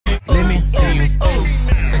Let me see you.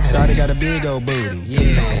 Shawty got a big old booty. Yeah.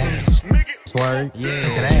 Twerk. Yeah.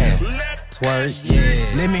 Take that ass. Twerk.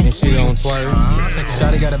 Yeah. Let me. And she gon' twerk.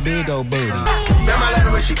 Shawty got a big old booty. Grandma let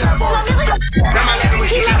her when she clap on. Grandma let her when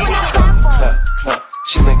she clap on. Clap, clap.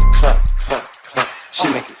 She make it clap, clap, clap. She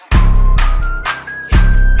make it.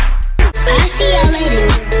 I'll see y'all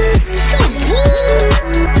later.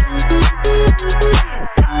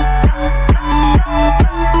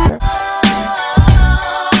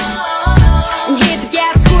 And hit the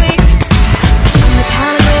gas quick. I'm the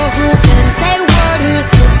kind of girl who can say a word, who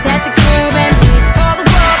sits at the curb and waits for the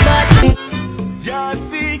world, but Ya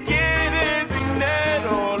si quieres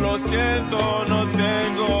dinero, lo siento, no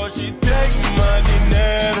tengo. She take my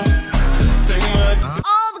dinero, take my.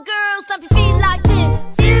 all the girls stomp your feet like this.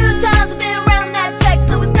 Few times I've been around that track,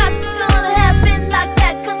 so it's not just gonna happen like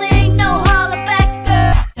that, cause it ain't no holler back,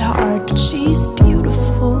 girl. Hard, but she's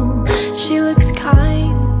beautiful. She looks kind.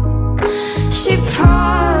 She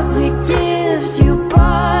probably gives you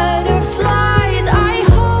butterflies. I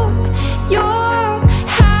hope you're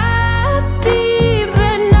happy,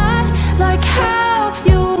 but not like how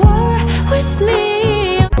you were with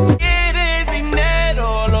me. Quieres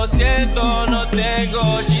dinero, lo siento, no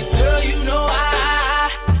tengo. She girl, you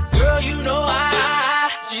know I.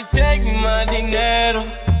 She take my dinero,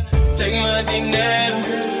 take my dinero.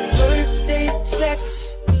 Birthday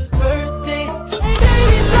sex, birthday.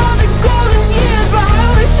 Days on the golden years, but I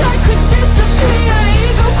wish I could disappear.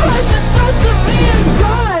 Ego crush is so severe.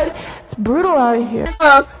 God, it's brutal out here.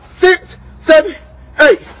 5, 6, 7,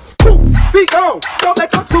 8. Be gone, don't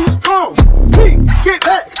make her too strong. We get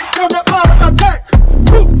back, don't let power attack.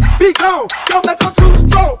 Be gone, don't make her too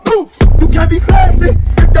strong. Move, you can't be classy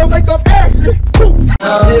if don't make up action.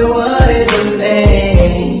 What is your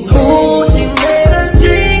name? Who's in us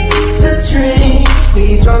drink to drink?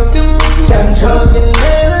 We drunk and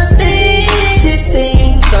melody. She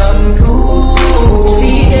thinks I'm cool. She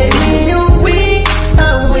gave me a week,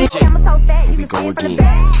 I'm so fat, you We go again.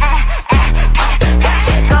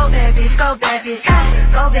 Go babies, go babies,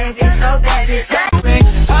 go babies, go babies.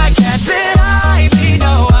 I can't sit idly,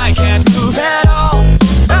 no, I can't move at all.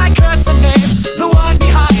 I curse the name, the one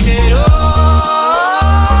behind it all.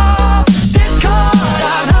 Discord,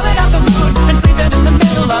 I'm howling out the moon and sleeping in the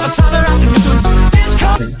middle of a summer afternoon.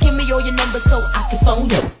 Discord. Give me all your numbers so I can phone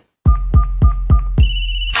you.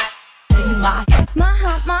 See my hump, my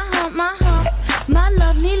hump, my hump, my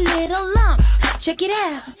lovely little lumps. Check it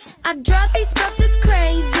out. I drive these brothers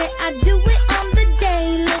crazy. I do it on the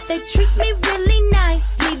daily. They treat me really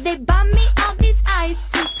nicely. They buy me all these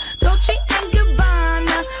ices, Dolce and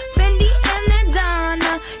Gabbana, Fendi and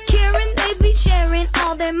Adana. Karen, they be sharing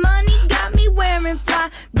all their money. Got me wearing fly.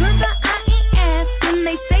 Girl, but I ain't asking.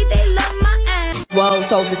 They say they love my ass. Whoa,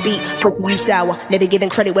 so to speak, pussy you sour. Never giving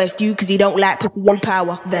credit where it's due, cause you don't like pussy and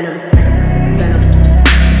power. Venom, venom, venom, venom.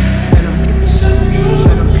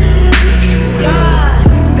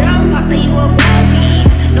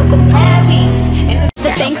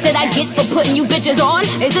 The thanks that I get for putting you bitches on.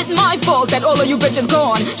 Is it my fault that all of you bitches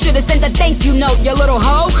gone? Should've sent a thank you note, you little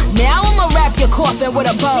hoe. Now I'ma wrap your coffin with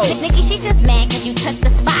a bow. Nikki, she just mad cause you took the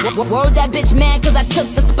spot. Word that bitch mad cause I took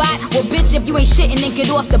the spot. Well bitch, if you ain't shitting, then get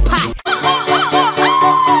off the pot.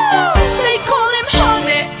 They call him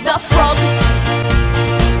Hermit the Frog.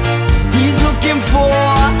 He's looking for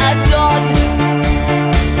a dog.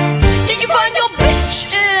 Did you find your bitch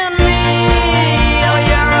in me? Oh,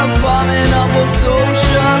 you're abominable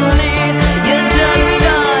socially. You're just a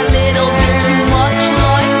little bit too much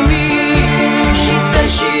like me. She says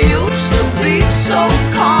she used to be so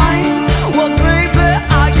kind. Well, baby,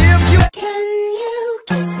 I give you. Can you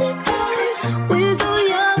kiss me, boy? We're so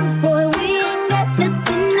young, boy, we ain't got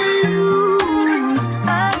nothing to lose.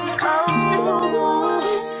 Oh,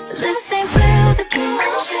 this ain't real the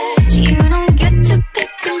beach. You don't get to pick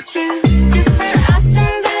and choose. Different ice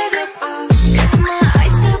and bigger boots. If my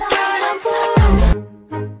eyes are brown and blue.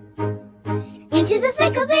 Into the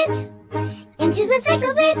thick of it. Into the thick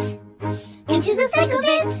of it. Into the thick of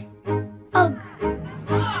it. Oh.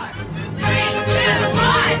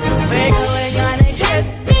 We're gonna get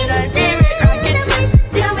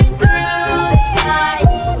zooming through the sky.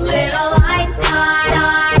 Little lights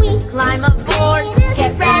high. Climb aboard,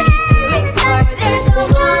 get ready to explore. There's a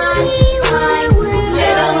high,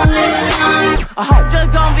 little lights high. A hoe,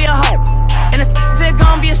 just gonna be a hoe, and it's just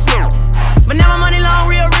gonna be a snow. But now my money long,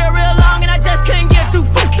 real long, and I just couldn't get too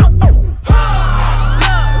fucked up.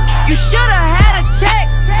 You should've had a check.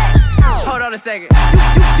 Hold on a second.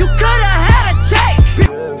 You could've had a check.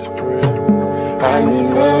 I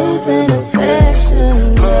need love and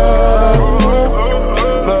affection.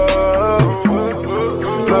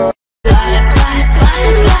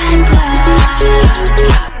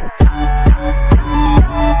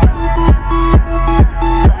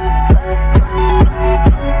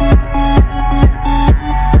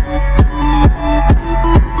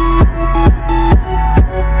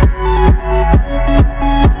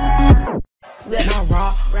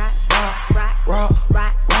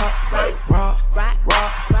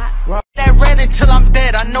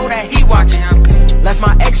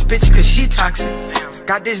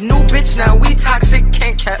 Got this new bitch now, we toxic.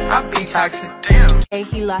 Can't cap, I be toxic. Damn. The day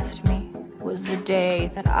he left me was the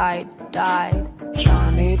day that I died.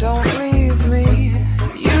 Johnny, don't leave me.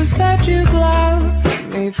 You said you'd love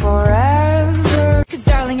me forever. 'Cause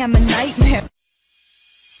darling, I'm a nightmare.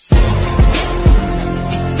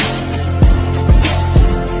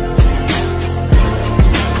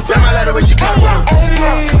 That my letter when she got wrong.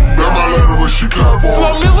 That my letter when she got wrong.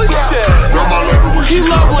 Well, Millie said, That my letter when she he got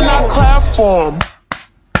love when I wrong. clap for him.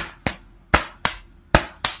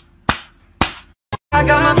 I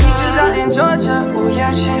got my peaches out in Georgia. Oh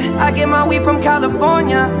yeah, shit. I get my weed from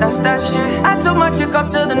California. That's that shit. I took my chick up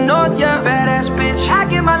to the north, yeah. Badass bitch. I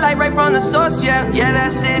get my light right from the source, yeah. Yeah,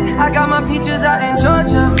 that's it. I got my peaches out in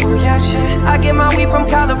Georgia. Oh yeah, shit. I get my weed from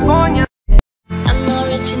California. I'm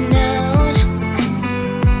original.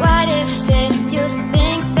 What is it you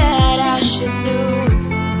think that I should do?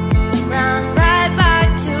 Run right back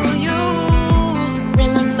to you.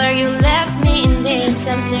 Remember you left me in this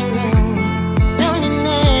empty room.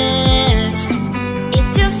 Loneliness,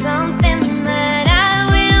 it's just something that I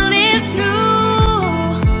will live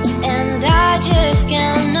through, and I just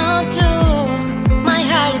cannot do. My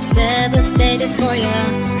heart is devastated for you.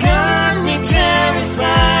 Got me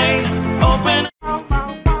terrified. Open.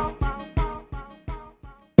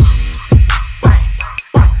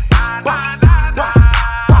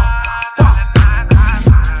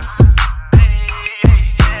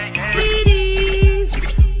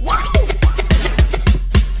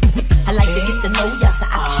 I like to get to know ya so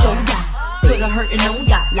I can show ya. Put a hurtin' on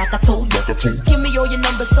ya like I told ya. Give me all your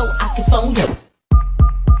numbers so I can phone ya.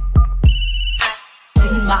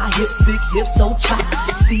 See my hips, big hips, so chai.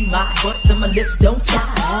 See my butts and my lips don't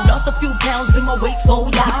try. Lost a few pounds in my waist, oh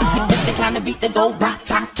yeah. It's the kind of beat that go rock,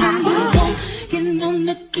 ta, ta. You know,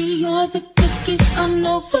 Nikki, you're the cookies. I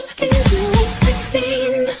know what can do.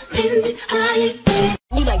 16 minute I think.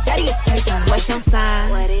 You like daddy is crazy. What's your sign?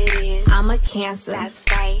 What it is? I'm a Cancer. That's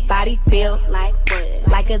right. Body built Like what?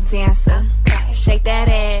 like a dancer. Shake that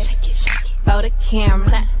ass for the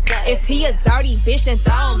camera. If he a dirty bitch, then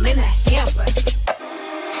throw him in the hamper.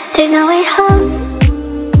 There's no way home,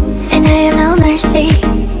 and I have no mercy.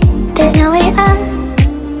 There's no way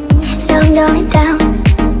out, so I'm going down.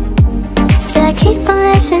 Still I keep on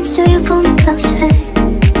living, so you pull me closer.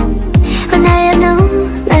 When I have no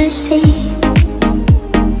mercy,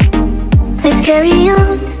 let's carry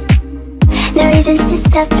on. No reasons to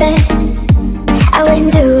stop it. I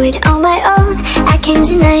wouldn't do it on my own, I can't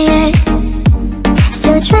deny it.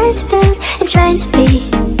 Still trying to build and trying to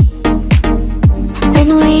be.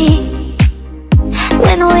 When we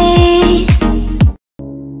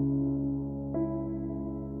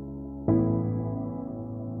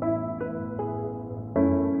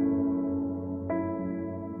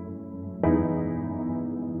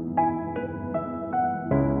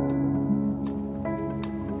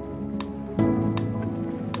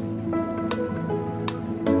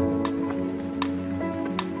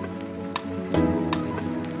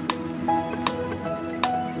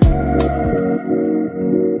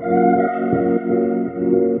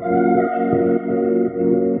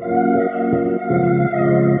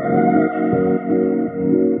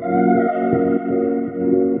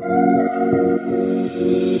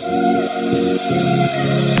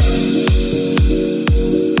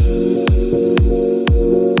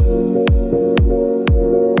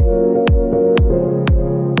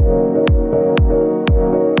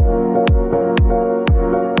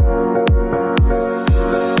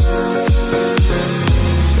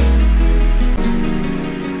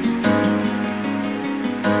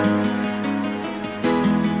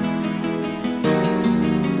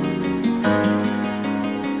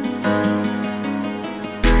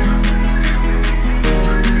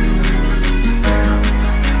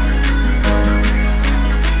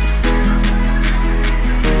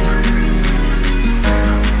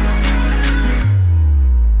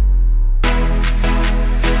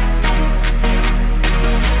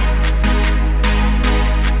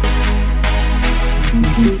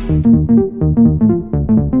Thank you.